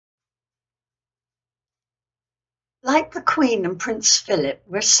Like the Queen and Prince Philip,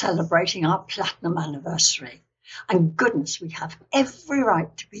 we're celebrating our platinum anniversary. And goodness, we have every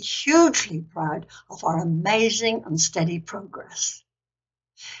right to be hugely proud of our amazing and steady progress.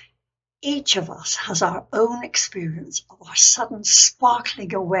 Each of us has our own experience of our sudden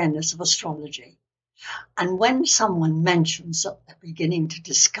sparkling awareness of astrology. And when someone mentions that they're beginning to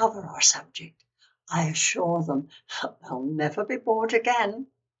discover our subject, I assure them that they'll never be bored again.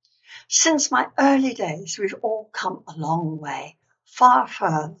 Since my early days, we've all come a long way, far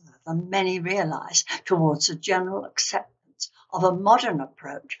further than many realise, towards a general acceptance of a modern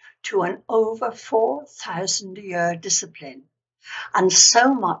approach to an over 4,000-year discipline. And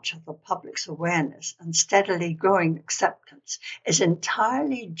so much of the public's awareness and steadily growing acceptance is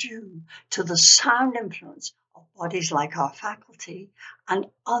entirely due to the sound influence of bodies like our faculty and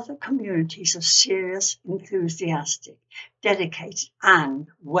other communities of serious, enthusiastic, dedicated and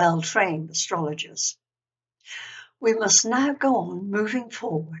well-trained astrologers. We must now go on moving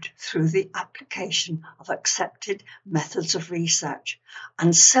forward through the application of accepted methods of research,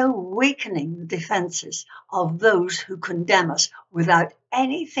 and so weakening the defences of those who condemn us without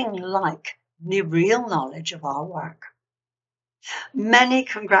anything like the real knowledge of our work. Many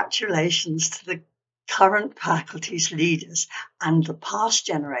congratulations to the current faculty's leaders and the past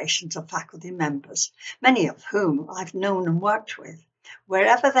generations of faculty members, many of whom I've known and worked with.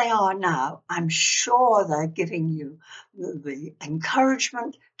 Wherever they are now, I'm sure they're giving you the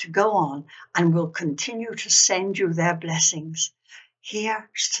encouragement to go on and will continue to send you their blessings.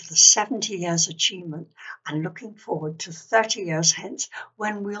 Here's to the 70 years achievement and looking forward to 30 years hence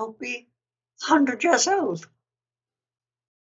when we'll be 100 years old.